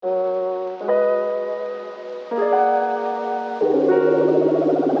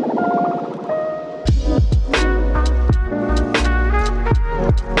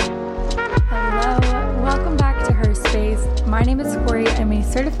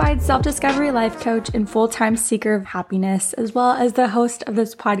certified self-discovery life coach and full-time seeker of happiness, as well as the host of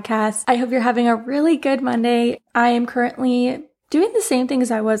this podcast. I hope you're having a really good Monday. I am currently doing the same thing as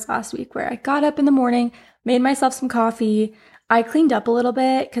I was last week, where I got up in the morning, made myself some coffee. I cleaned up a little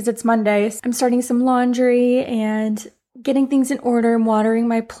bit because it's Monday. I'm starting some laundry and getting things in order. I'm watering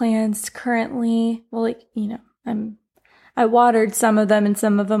my plants currently. Well, I watered some of them and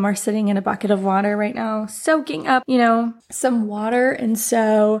some of them are sitting in a bucket of water right now, soaking up, some water. And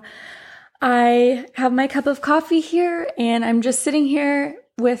so I have my cup of coffee here and I'm just sitting here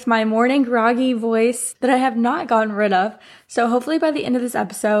with my morning groggy voice that I have not gotten rid of. So hopefully by the end of this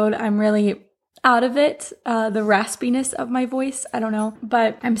episode, I'm really out of it, the raspiness of my voice. I don't know,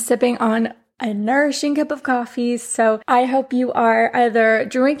 but I'm sipping on a nourishing cup of coffee. So I hope you are either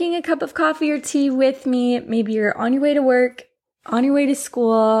drinking a cup of coffee or tea with me. Maybe you're on your way to work, on your way to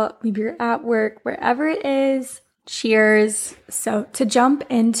school, maybe you're at work, wherever it is. Cheers. So to jump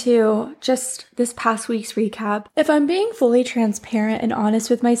into just this past week's recap, if I'm being fully transparent and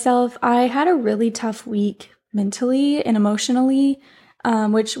honest with myself, I had a really tough week mentally and emotionally,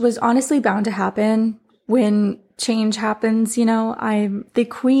 which was honestly bound to happen when change happens. I'm the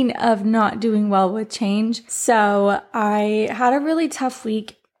queen of not doing well with change. So I had a really tough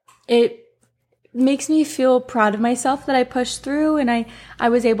week. It makes me feel proud of myself that I pushed through and I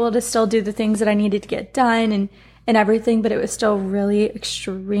was able to still do the things that I needed to get done and everything, but it was still really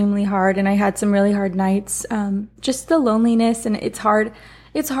extremely hard. And I had some really hard nights. Just the loneliness, and it's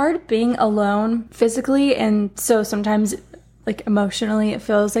hard being alone physically. And so sometimes emotionally, it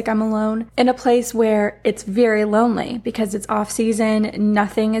feels like I'm alone in a place where it's very lonely because it's off season.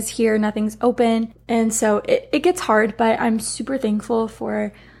 Nothing is here. Nothing's open. And so it gets hard, but I'm super thankful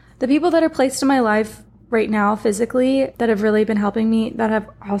for the people that are placed in my life right now physically that have really been helping me, that have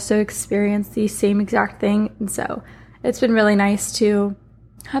also experienced the same exact thing. And so it's been really nice to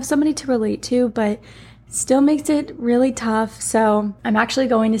have somebody to relate to, but still makes it really tough. So I'm actually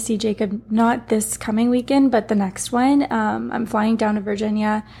going to see Jacob, not this coming weekend, but the next one. I'm flying down to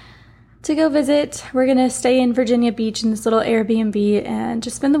Virginia to go visit. We're going to stay in Virginia Beach in this little Airbnb and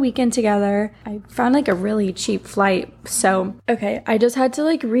just spend the weekend together. I found a really cheap flight. So, okay, I just had to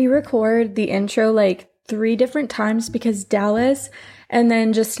re-record the intro 3 different times because Dallas, and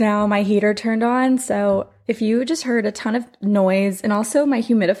then just now my heater turned on. So if you just heard a ton of noise, and also my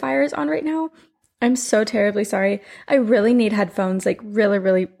humidifier is on right now, I'm so terribly sorry. I really need headphones, really,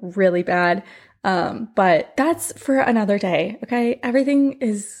 really, really bad. But that's for another day, okay? Everything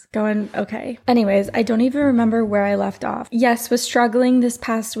is going okay. Anyways, I don't even remember where I left off. Yes, was struggling this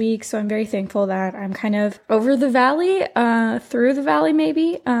past week, so I'm very thankful that I'm kind of over the valley, through the valley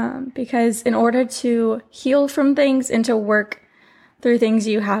maybe, because in order to heal from things and to work through things,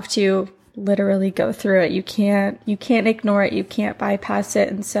 you have to literally go through it. You can't ignore it. You can't bypass it.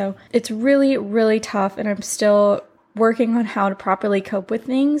 And so it's really, really tough. And I'm still working on how to properly cope with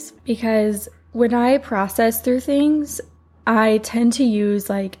things, because when I process through things, I tend to use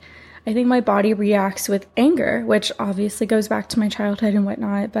I think my body reacts with anger, which obviously goes back to my childhood and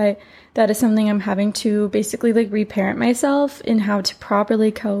whatnot, but that is something I'm having to basically reparent myself in how to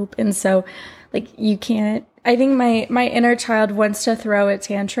properly cope. And so you can't, I think my inner child wants to throw a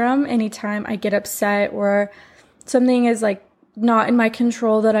tantrum anytime I get upset or something is not in my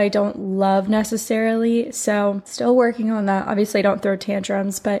control that I don't love necessarily. So still working on that. Obviously I don't throw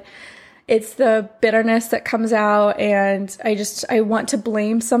tantrums, but it's the bitterness that comes out, and I want to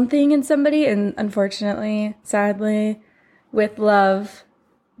blame something in somebody. And unfortunately, sadly, with love,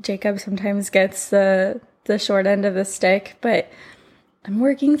 Jacob sometimes gets the short end of the stick, but I'm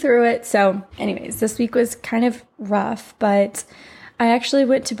working through it. So anyways, this week was kind of rough, but I actually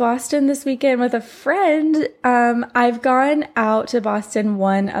went to Boston this weekend with a friend. I've gone out to Boston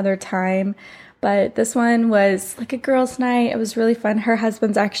one other time, but this one was a girls' night. It was really fun. Her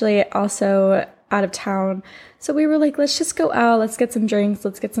husband's actually also out of town. So we were let's just go out. Let's get some drinks.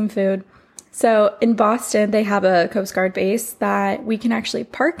 Let's get some food. So in Boston, they have a Coast Guard base that we can actually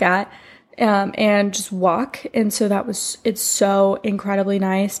park at and just walk. And so it's so incredibly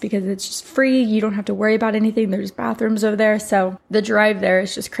nice because it's just free. You don't have to worry about anything. There's bathrooms over there. So the drive there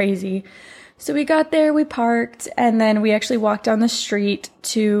is just crazy. So we got there, we parked, and then we actually walked down the street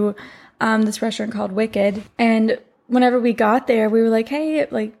to this restaurant called Wicked. And whenever we got there, we were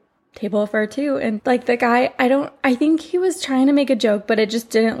hey, table for 2. And the guy, I think he was trying to make a joke, but it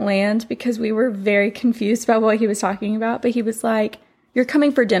just didn't land because we were very confused about what he was talking about. But he was "You're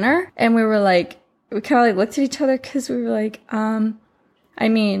coming for dinner?" And we were we kind of looked at each other because we were I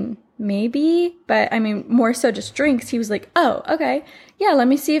mean, maybe, but I mean, more so just drinks. He was "Oh, okay. Yeah, let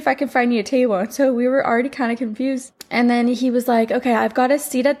me see if I can find you a table." And so we were already kind of confused. And then he was like, okay, I've got a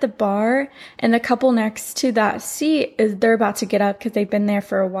seat at the bar, and the couple next to that seat they're about to get up because they've been there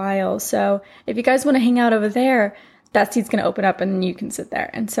for a while. So if you guys want to hang out over there, that seat's going to open up and you can sit there.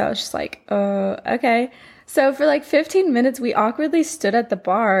 And so I was just like, okay. So for like 15 minutes, we awkwardly stood at the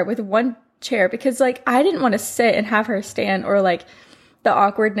bar with one chair because like I didn't want to sit and have her stand, or like the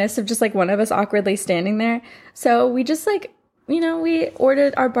awkwardness of just like one of us awkwardly standing there. So we just like, we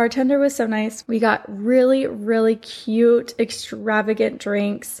ordered, our bartender was so nice. We got really, really cute, extravagant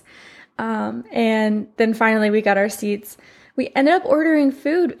drinks. And then finally we got our seats. We ended up ordering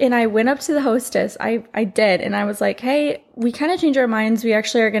food, and I went up to the hostess. I did. And I was like, hey, we kind of changed our minds. We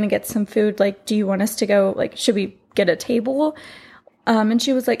actually are going to get some food. Like, do you want us to go? Like, should we get a table? And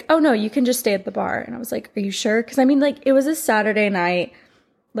she was like, oh no, you can just stay at the bar. And I was like, are you sure? Cause I mean, like, it was a Saturday night.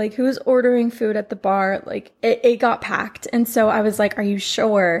 Like, who's ordering food at the bar? Like, it got packed. And so I was like, are you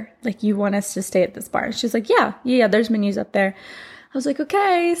sure? Like, you want us to stay at this bar? And she's like, yeah, there's menus up there. I was like,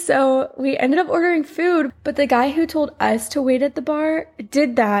 okay. So we ended up ordering food, but the guy who told us to wait at the bar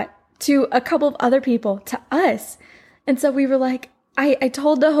did that to a couple of other people, to us. And so we were like, I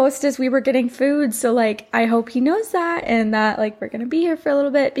told the hostess we were getting food. So like, I hope he knows that, and that like, we're going to be here for a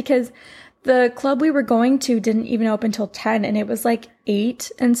little bit, because the club we were going to didn't even open till 10, and it was like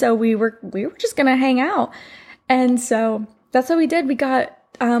 8. And so we were just going to hang out. And so that's what we did. We got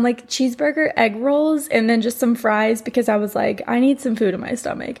like cheeseburger, egg rolls, and then just some fries, because I was like, I need some food in my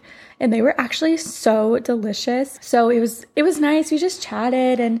stomach. And they were actually so delicious. So it was nice. We just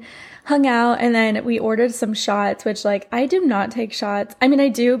chatted and hung out, and then we ordered some shots, which like, I do not take shots. I mean, I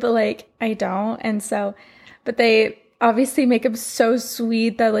do, but like, I don't. And so, but they obviously make them so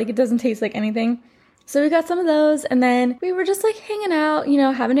sweet that like, it doesn't taste like anything. So we got some of those, and then we were just like hanging out,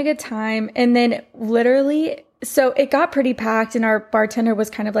 having a good time. And then literally, so it got pretty packed, and our bartender was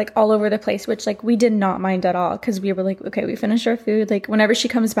kind of like all over the place, which like we did not mind at all, because we were like, okay, we finished our food. Like, whenever she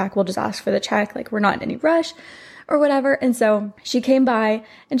comes back, we'll just ask for the check. Like, we're not in any rush or whatever. And so she came by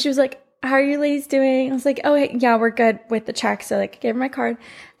and she was like, how are you ladies doing? I was like, oh, hey, yeah, we're good with the check. So like, I gave her my card.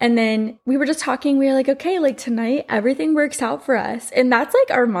 And then we were just talking. We were like, okay, like tonight, everything works out for us. And that's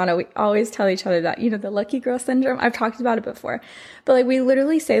like our motto. We always tell each other that, the lucky girl syndrome. I've talked about it before, but like, we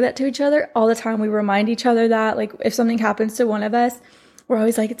literally say that to each other all the time. We remind each other that, like, if something happens to one of us, we're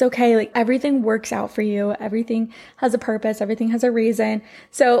always like, it's okay. Like, everything works out for you. Everything has a purpose. Everything has a reason.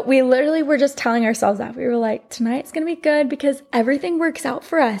 So we literally were just telling ourselves that. We were like, tonight's going to be good because everything works out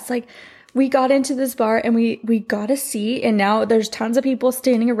for us. Like, we got into this bar and we got a seat, and now there's tons of people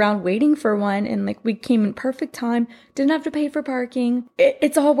standing around waiting for one. And like, we came in perfect time, didn't have to pay for parking.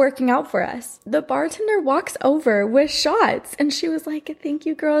 It's all working out for us. The bartender walks over with shots, and she was like, thank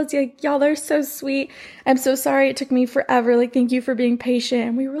you girls. Y'all are so sweet. I'm so sorry it took me forever. Like, thank you for being patient.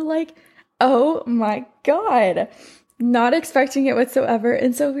 And we were like, oh my God, not expecting it whatsoever.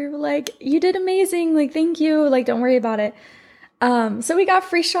 And so we were like, you did amazing. Like, thank you. Like, don't worry about it. So we got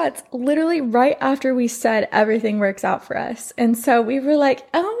free shots literally right after we said everything works out for us. And so we were like,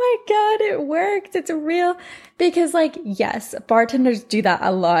 oh my God, it worked. It's real. Because like, yes, bartenders do that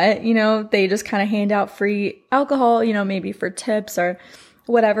a lot. They just kind of hand out free alcohol, maybe for tips or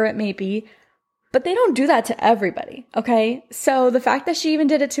whatever it may be. But they don't do that to everybody. Okay. So the fact that she even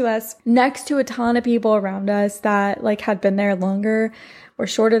did it to us next to a ton of people around us that like had been there longer or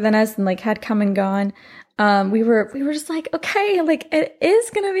shorter than us and like had come and gone. We were just like, okay, like it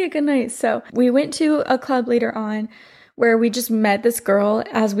is going to be a good night. So we went to a club later on where we just met this girl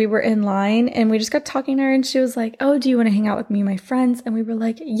as we were in line, and we just got talking to her, and she was like, oh, do you want to hang out with me and my friends? And we were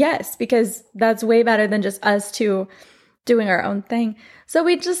like, yes, because that's way better than just us two doing our own thing. So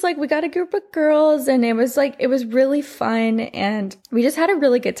we got a group of girls, and it was really fun, and we just had a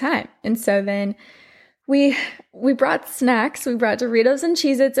really good time. And so then we brought snacks. We brought Doritos and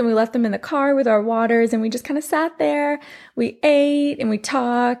Cheez-Its, and we left them in the car with our waters, and we just kind of sat there. We ate and we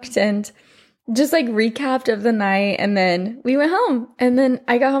talked and just like recapped of the night. And then we went home, and then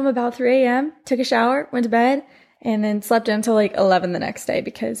I got home about 3 a.m., took a shower, went to bed, and then slept until like 11 the next day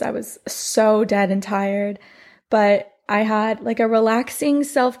because I was so dead and tired. But I had like a relaxing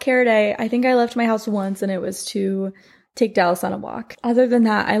self-care day. I think I left my house once, and it was to take Dallas on a walk. Other than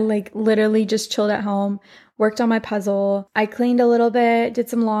that, I like literally just chilled at home, worked on my puzzle. I cleaned a little bit, did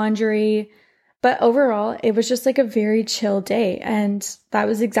some laundry, but overall it was just like a very chill day, and that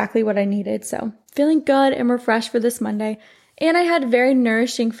was exactly what I needed. So feeling good and refreshed for this Monday. And I had very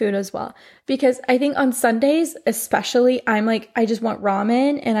nourishing food as well, because I think on Sundays, especially, I'm like, I just want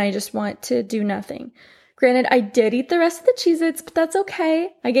ramen and I just want to do nothing. Granted, I did eat the rest of the Cheez-Its, but that's okay.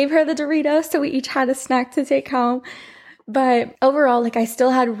 I gave her the Doritos, so we each had a snack to take home. But overall, like, I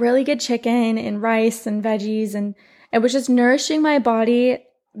still had really good chicken and rice and veggies, and It was just nourishing my body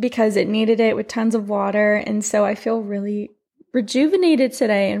because it needed it with tons of water. And so I feel really rejuvenated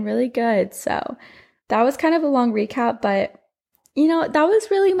today and really good. So that was kind of a long recap, but that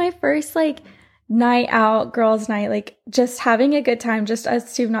was really my first night out, girls' night, just having a good time, just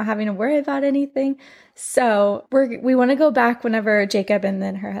us two not having to worry about anything. So we want to go back whenever Jacob and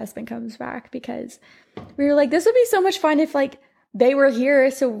then her husband comes back, because we were this would be so much fun if they were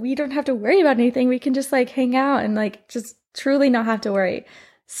here, so we don't have to worry about anything. We can just hang out and just truly not have to worry.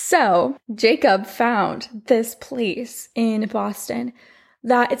 So Jacob found this place in Boston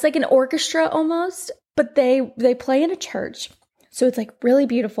that it's an orchestra almost, but they play in a church. So it's really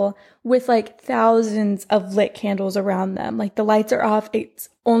beautiful with thousands of lit candles around them. The lights are off. It's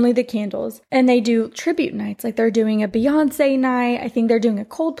only the candles. And they do tribute nights. They're doing a Beyonce night. I think they're doing a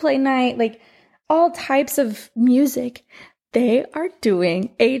Coldplay night, all types of music. They are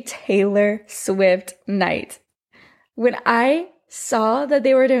doing a Taylor Swift night. When I saw that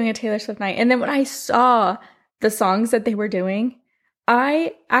they were doing a Taylor Swift night, and then when I saw the songs that they were doing,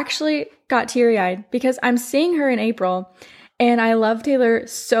 I actually got teary-eyed because I'm seeing her in April. And I love Taylor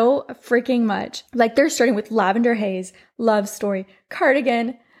so freaking much. They're starting with Lavender Haze, Love Story,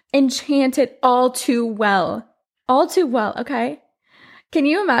 Cardigan, Enchanted, All Too Well. All Too Well, okay? Can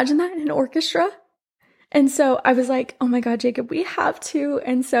you imagine that in an orchestra? And so I was oh my God, Jacob, we have to.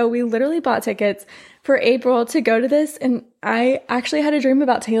 And so we literally bought tickets for April to go to this. And I actually had a dream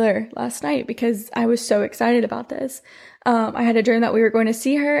about Taylor last night because I was so excited about this. I had a dream that we were going to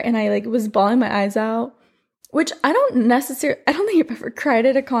see her, and I was bawling my eyes out. Which I don't think I've ever cried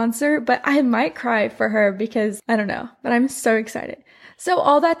at a concert, but I might cry for her because I don't know, but I'm so excited. So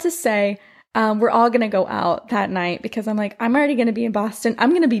all that to say, we're all going to go out that night because I'm already going to be in Boston.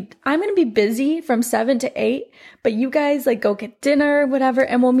 I'm going to be busy from 7 to 8, but you guys go get dinner, whatever,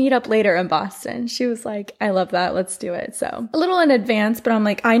 and we'll meet up later in Boston. She was I love that. Let's do it. So a little in advance, but I'm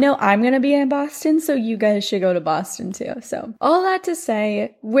I know I'm going to be in Boston, so you guys should go to Boston too. So all that to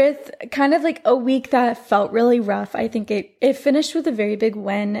say, with kind of a week that felt really rough, I think it finished with a very big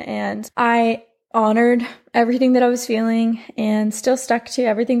win, and I honored everything that I was feeling and still stuck to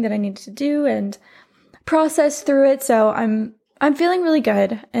everything that I needed to do and processed through it. So I'm feeling really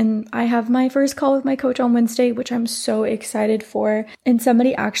good. And I have my first call with my coach on Wednesday, which I'm so excited for. And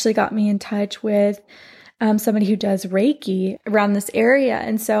somebody actually got me in touch with somebody who does Reiki around this area.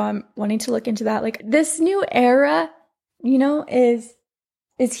 And so I'm wanting to look into that. This new era, is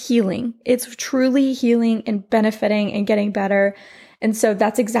healing. It's truly healing and benefiting and getting better. And so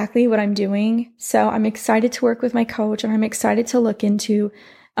that's exactly what I'm doing. So I'm excited to work with my coach, and I'm excited to look into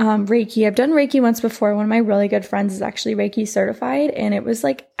Reiki. I've done Reiki once before. One of my really good friends is actually Reiki certified, and it was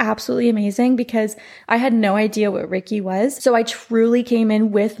absolutely amazing because I had no idea what Reiki was. So I truly came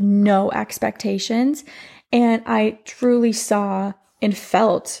in with no expectations, and I truly saw and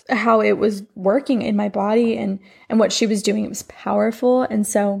felt how it was working in my body and what she was doing. It was powerful. And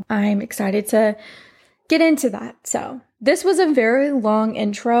so I'm excited to get into that. So this was a very long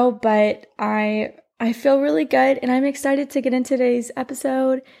intro, but I feel really good, and I'm excited to get into today's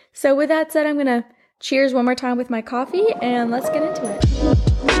episode. So with that said, I'm going to cheers one more time with my coffee, and let's get into it.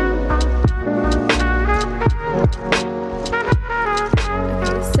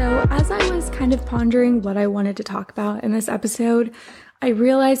 Okay, so as I was kind of pondering what I wanted to talk about in this episode, I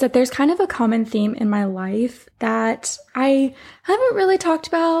realized that there's kind of a common theme in my life that I haven't really talked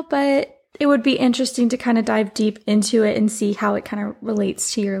about, but it would be interesting to kind of dive deep into it and see how it kind of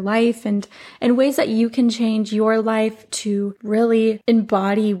relates to your life and ways that you can change your life to really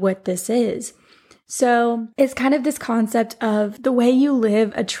embody what this is. So it's kind of this concept of the way you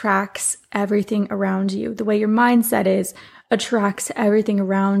live attracts everything around you. The way your mindset is attracts everything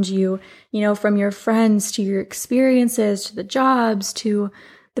around you, from your friends to your experiences, to the jobs, to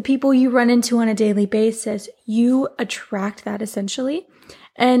the people you run into on a daily basis. You attract that essentially.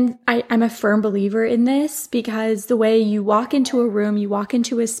 And I'm a firm believer in this because the way you walk into a room, you walk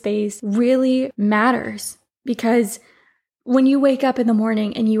into a space really matters. Because when you wake up in the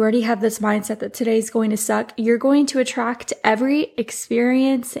morning and you already have this mindset that today's going to suck, you're going to attract every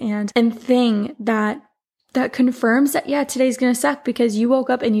experience and thing that confirms that, yeah, today's going to suck because you woke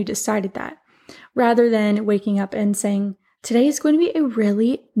up and you decided that. Rather than waking up and saying, today is going to be a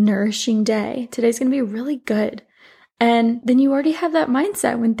really nourishing day. Today's going to be really good. And then you already have that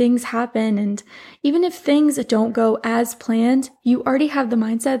mindset when things happen. And even if things don't go as planned, you already have the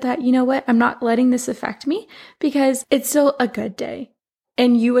mindset that, you know what, I'm not letting this affect me because it's still a good day.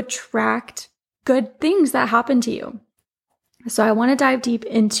 And you attract good things that happen to you. So I want to dive deep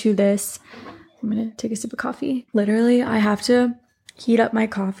into this. I'm going to take a sip of coffee. Literally, I have to heat up my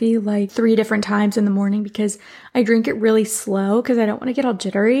coffee like 3 different times in the morning because I drink it really slow because I don't want to get all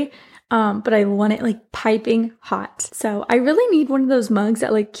jittery. But I want it like piping hot. So I really need one of those mugs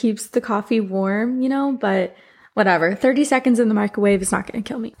that like keeps the coffee warm, but whatever. 30 seconds in the microwave is not going to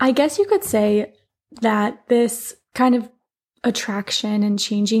kill me. I guess you could say that this kind of attraction and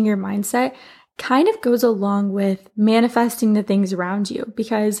changing your mindset kind of goes along with manifesting the things around you,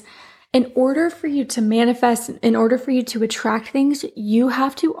 because in order for you to manifest, in order for you to attract things, you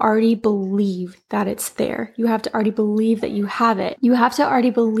have to already believe that it's there. You have to already believe that you have it. You have to already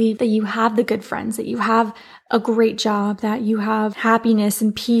believe that you have the good friends, that you have a great job, that you have happiness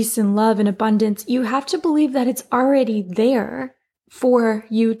and peace and love and abundance. You have to believe that it's already there for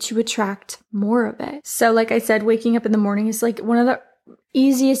you to attract more of it. So like I said, waking up in the morning is like one of the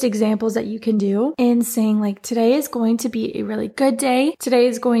easiest examples that you can do in saying like, today is going to be a really good day. Today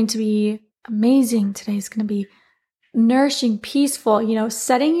is going to be amazing. Today is going to be nourishing, peaceful,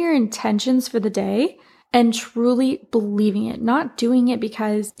 setting your intentions for the day and truly believing it, not doing it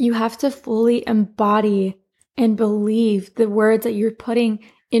because you have to fully embody and believe the words that you're putting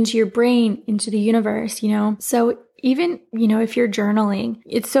into your brain, into the universe, So even, if you're journaling,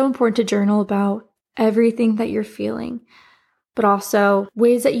 it's so important to journal about everything that you're feeling, but also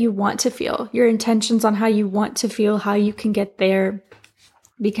ways that you want to feel, your intentions on how you want to feel, how you can get there,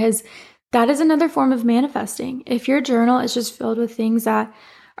 because that is another form of manifesting. If your journal is just filled with things that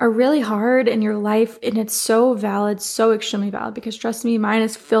are really hard in your life, and it's so valid, so extremely valid, because trust me, mine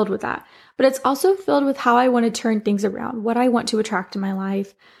is filled with that, but it's also filled with how I want to turn things around, what I want to attract in my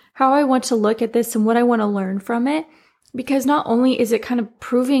life, how I want to look at this and what I want to learn from it. Because not only is it kind of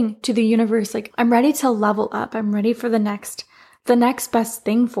proving to the universe, like I'm ready to level up, I'm ready for the next best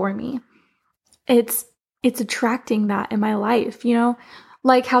thing for me. It's attracting that in my life,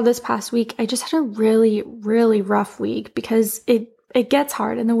 like how this past week, I just had a really, really rough week because it gets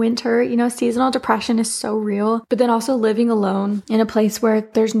hard in the winter. Seasonal depression is so real, but then also living alone in a place where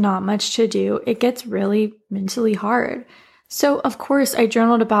there's not much to do, it gets really mentally hard. So of course I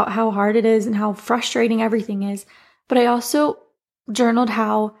journaled about how hard it is and how frustrating everything is, but I also journaled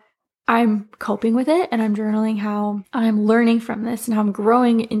how I'm coping with it, and I'm journaling how I'm learning from this and how I'm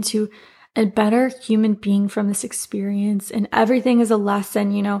growing into a better human being from this experience, and everything is a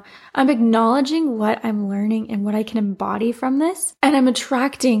lesson. I'm acknowledging what I'm learning and what I can embody from this, and I'm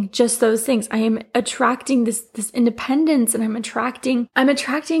attracting just those things. I am attracting this independence, and I'm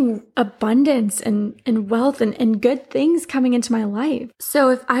attracting abundance and wealth and good things coming into my life. So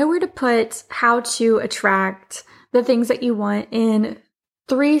if I were to put how to attract the things that you want in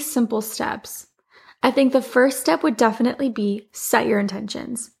 3 simple steps, I think the first step would definitely be set your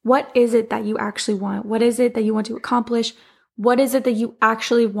intentions. What is it that you actually want? What is it that you want to accomplish? What is it that you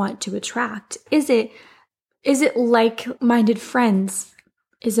actually want to attract? Is it like-minded friends?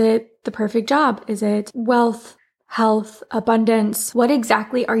 Is it the perfect job? Is it wealth, health, abundance? What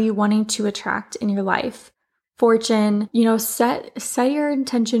exactly are you wanting to attract in your life? Fortune, set your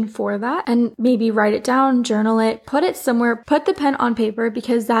intention for that and maybe write it down, journal it, put it somewhere, put the pen on paper,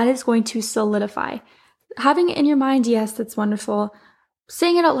 because that is going to solidify. Having it in your mind, yes, that's wonderful.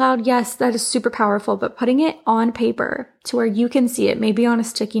 Saying it out loud, yes, that is super powerful, but putting it on paper to where you can see it, maybe on a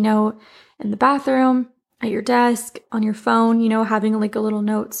sticky note in the bathroom, at your desk, on your phone, having like a little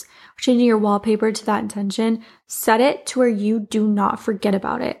notes, changing your wallpaper to that intention, set it to where you do not forget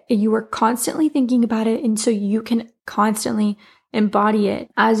about it. You are constantly thinking about it, and so you can constantly embody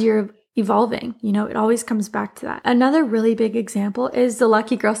it as you're evolving. It always comes back to that. Another really big example is the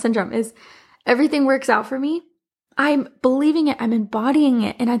lucky girl syndrome. Is everything works out for me? I'm believing it, I'm embodying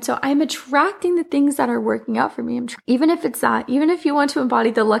it, and so I'm attracting the things that are working out for me. Even if it's that, even if you want to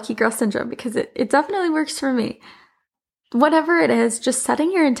embody the lucky girl syndrome, because it definitely works for me. Whatever it is, just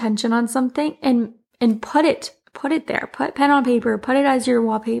setting your intention on something and put it there. Put pen on paper, put it as your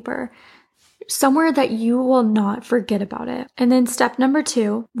wallpaper, somewhere that you will not forget about it. And then step number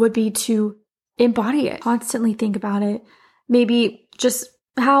 2 would be to embody it. Constantly think about it. Maybe just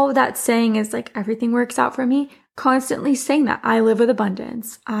how that saying is like, everything works out for me. Constantly saying that. I live with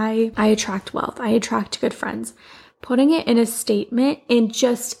abundance. I attract wealth. I attract good friends. Putting it in a statement and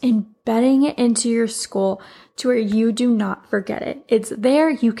just embedding it into your skull to where you do not forget it. It's there.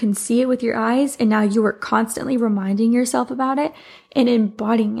 You can see it with your eyes, and now you are constantly reminding yourself about it and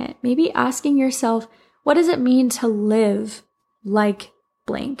embodying it. Maybe asking yourself, what does it mean to live like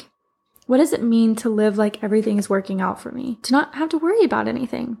blank? What does it mean to live like everything is working out for me? To not have to worry about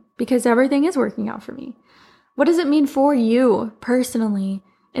anything because everything is working out for me. What does it mean for you personally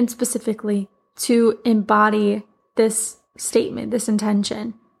and specifically to embody this statement, this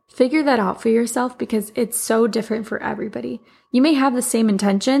intention? Figure that out for yourself because it's so different for everybody. You may have the same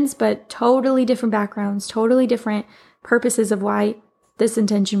intentions, but totally different backgrounds, totally different purposes of why this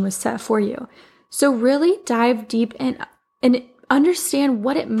intention was set for you. So really dive deep and understand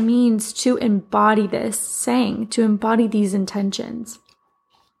what it means to embody this saying, to embody these intentions.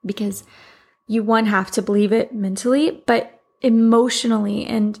 Because you, one, have to believe it mentally, but emotionally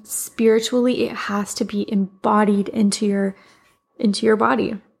and spiritually, it has to be embodied into your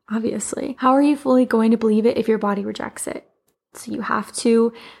body, obviously. How are you fully going to believe it if your body rejects it? So you have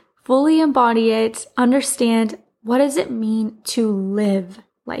to fully embody it, understand what does it mean to live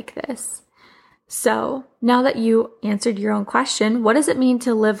like this? So now that you answered your own question, what does it mean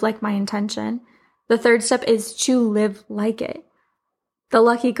to live like my intention? The third step is to live like it. The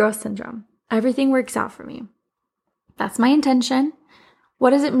lucky girl syndrome. Everything works out for me. That's my intention.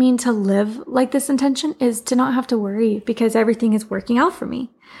 What does it mean to live like this intention? Is to not have to worry because everything is working out for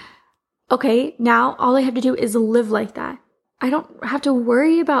me. Okay, now all I have to do is live like that. I don't have to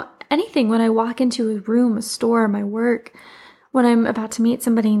worry about anything when I walk into a room, a store, my work, when I'm about to meet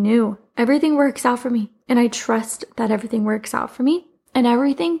somebody new. Everything works out for me, and I trust that everything works out for me, and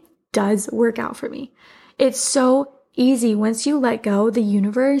everything does work out for me. It's so easy once you let go. The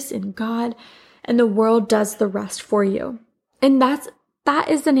universe and God and the world does the rest for you. And that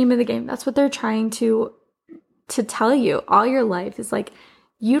is the name of the game. That's what they're trying to tell you all your life is like,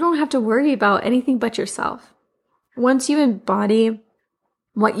 you don't have to worry about anything but yourself. Once you embody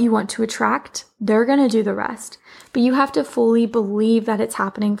what you want to attract, they're going to do the rest. But you have to fully believe that it's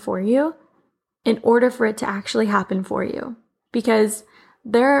happening for you in order for it to actually happen for you. Because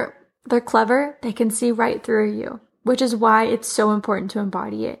they're clever. They can see right through you, which is why it's so important to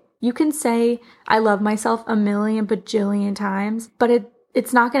embody it. You can say, I love myself a million bajillion times, but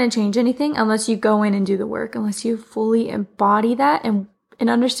it's not going to change anything unless you go in and do the work, unless you fully embody that and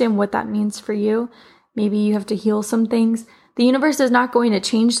understand what that means for you. Maybe you have to heal some things. The universe is not going to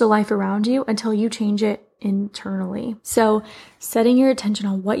change the life around you until you change it internally. So setting your attention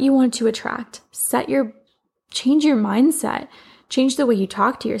on what you want to attract, change your mindset, change the way you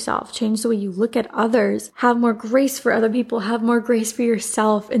talk to yourself, change the way you look at others, have more grace for other people, have more grace for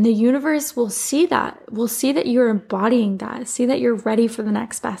yourself. And the universe will see that. Will see that you're embodying that, see that you're ready for the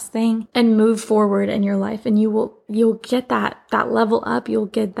next best thing and move forward in your life. And you'll get that level up. You'll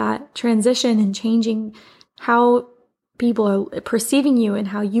get that transition and changing how people are perceiving you and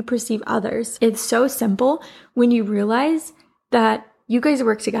how you perceive others. It's so simple when you realize that you guys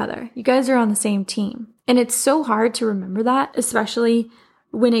work together. You guys are on the same team. And it's so hard to remember that, especially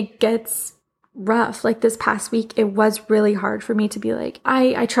when it gets rough. Like this past week, it was really hard for me to be like,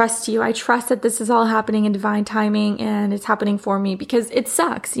 I trust you. I trust that this is all happening in divine timing and it's happening for me, because it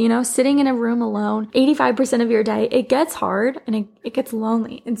sucks, sitting in a room alone, 85% of your day, it gets hard and it gets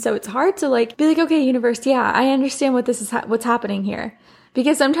lonely. And so it's hard to be like, okay, universe, yeah, I understand what this is, what's happening here.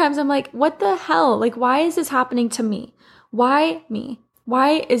 Because sometimes I'm like, what the hell? Like, why is this happening to me? Why me?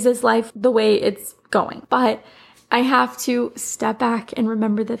 Why is this life the way it's going? But I have to step back and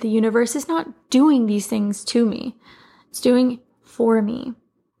remember that the universe is not doing these things to me. It's doing for me.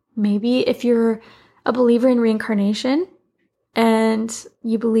 Maybe if you're a believer in reincarnation and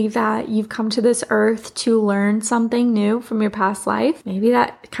you believe that you've come to this earth to learn something new from your past life, maybe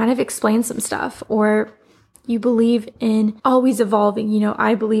that kind of explains some stuff. Or you believe in always evolving.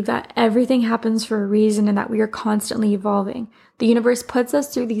 I believe that everything happens for a reason and that we are constantly evolving. The universe puts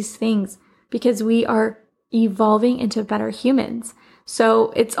us through these things because we are evolving into better humans.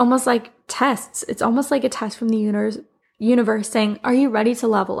 So it's almost like tests. It's almost like a test from the universe saying, are you ready to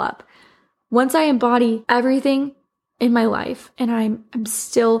level up? Once I embody everything in my life and I'm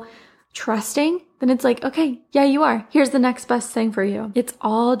still trusting, then it's like, okay, yeah, you are. Here's the next best thing for you. It's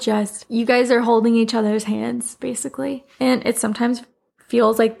all just, you guys are holding each other's hands, basically. And it sometimes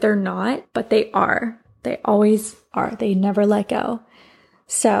feels like they're not, but they are. They always are. They never let go.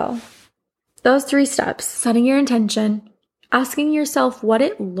 So those 3 steps: setting your intention, asking yourself what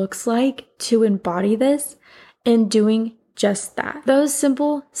it looks like to embody this, and doing just that. Those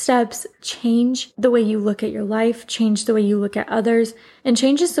simple steps change the way you look at your life, change the way you look at others, and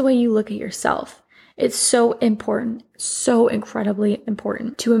changes the way you look at yourself. It's so important, so incredibly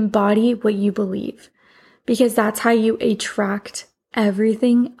important to embody what you believe, because that's how you attract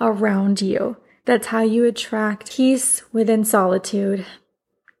everything around you. That's how you attract peace within solitude.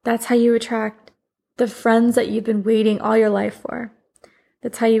 That's how you attract the friends that you've been waiting all your life for.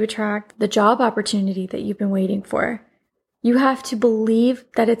 That's how you attract the job opportunity that you've been waiting for. You have to believe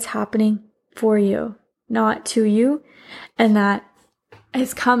that it's happening for you, not to you, and that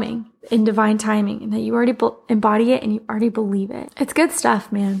it's coming. in divine timing and that you already embody it and you already believe it. It's good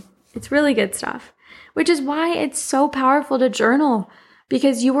stuff, man. It's really good stuff, which is why it's so powerful to journal,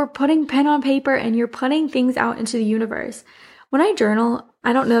 because you are putting pen on paper and you're putting things out into the universe. When I journal,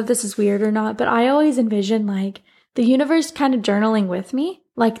 I don't know if this is weird or not, but I always envision like the universe kind of journaling with me,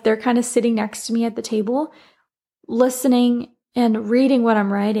 like they're kind of sitting next to me at the table, listening and reading what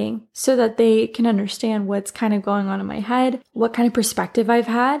I'm writing so that they can understand what's kind of going on in my head, what kind of perspective I've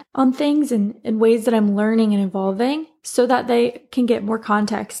had on things and ways that I'm learning and evolving so that they can get more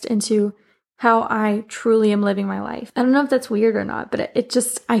context into how I truly am living my life. I don't know if that's weird or not, but it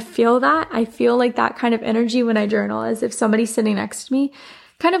just, I feel that. I feel like that kind of energy when I journal, as if somebody's sitting next to me,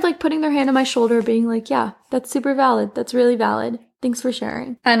 kind of like putting their hand on my shoulder, being like, yeah, that's super valid. That's really valid. Thanks for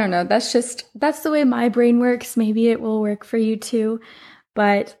sharing. I don't know. That's the way my brain works. Maybe it will work for you too.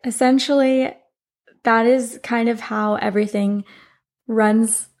 But essentially, that is kind of how everything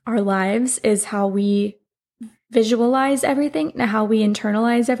runs our lives, is how we visualize everything and how we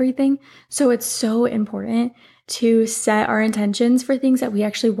internalize everything. So it's so important to set our intentions for things that we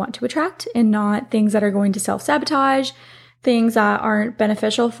actually want to attract and not things that are going to self-sabotage, things that aren't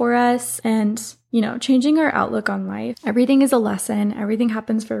beneficial for us, and, changing our outlook on life. Everything is a lesson. Everything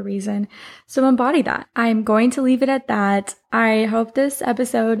happens for a reason. So embody that. I'm going to leave it at that. I hope this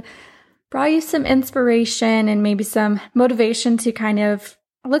episode brought you some inspiration and maybe some motivation to kind of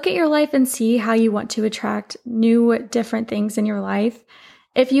look at your life and see how you want to attract new, different things in your life.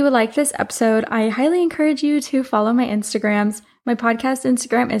 If you would like this episode, I highly encourage you to follow my Instagrams. My podcast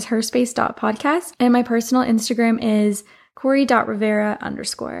Instagram is herspace.podcast, and my personal Instagram is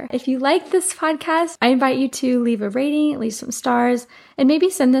Corey.Rivera_. If you like this podcast, I invite you to leave a rating, leave some stars, and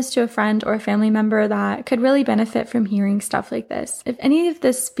maybe send this to a friend or a family member that could really benefit from hearing stuff like this. If any of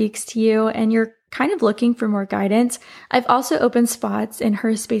this speaks to you and you're kind of looking for more guidance, I've also opened spots in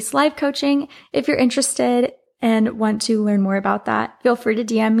Herspace Live Coaching. If you're interested and want to learn more about that, feel free to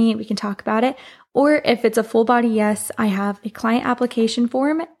DM me and we can talk about it. Or if it's a full body yes, I have a client application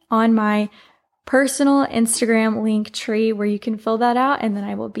form on my personal Instagram link tree where you can fill that out, and then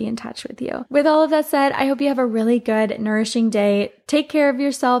I will be in touch with you. With all of that said, I hope you have a really good, nourishing day. Take care of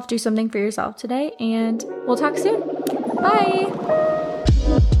yourself, do something for yourself today, and we'll talk soon. Bye!